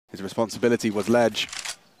His responsibility was Ledge.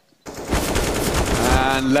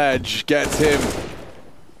 And Ledge gets him.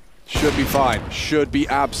 Should be fine. Should be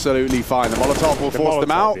absolutely fine. The Molotov will force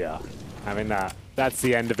them out. Yeah, I mean, that's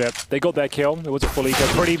the end of it. They got their kill. It was a full eco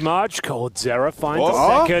pretty much. Coldzera finds a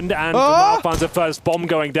second, and Kamal finds a first bomb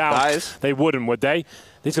going down. Nice. They wouldn't, would they?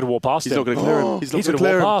 He's going to walk past him. He's not going to clear him. He's not going to walk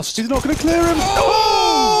clear him. past. He's not going to clear him.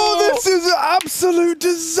 Oh, this is an absolute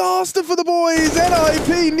disaster for the boys.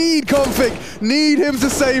 NIP need Config. Need him to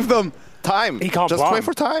save them. Time. He can't just plan. wait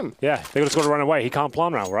for time. Yeah, they just got to run away. He can't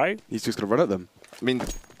plan now, right? He's just going to run at them. I mean,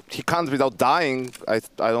 he can't without dying, I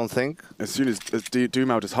don't think. As soon as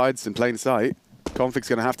Doomau just hides in plain sight, Config's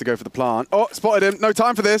going to have to go for the plant. Oh, spotted him. No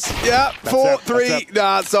time for this. Yeah, 4-3.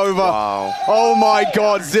 That's over. Wow. Oh my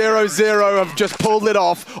God, 0-0 have just pulled it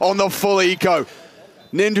off on the full eco.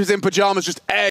 Ninjas in pyjamas just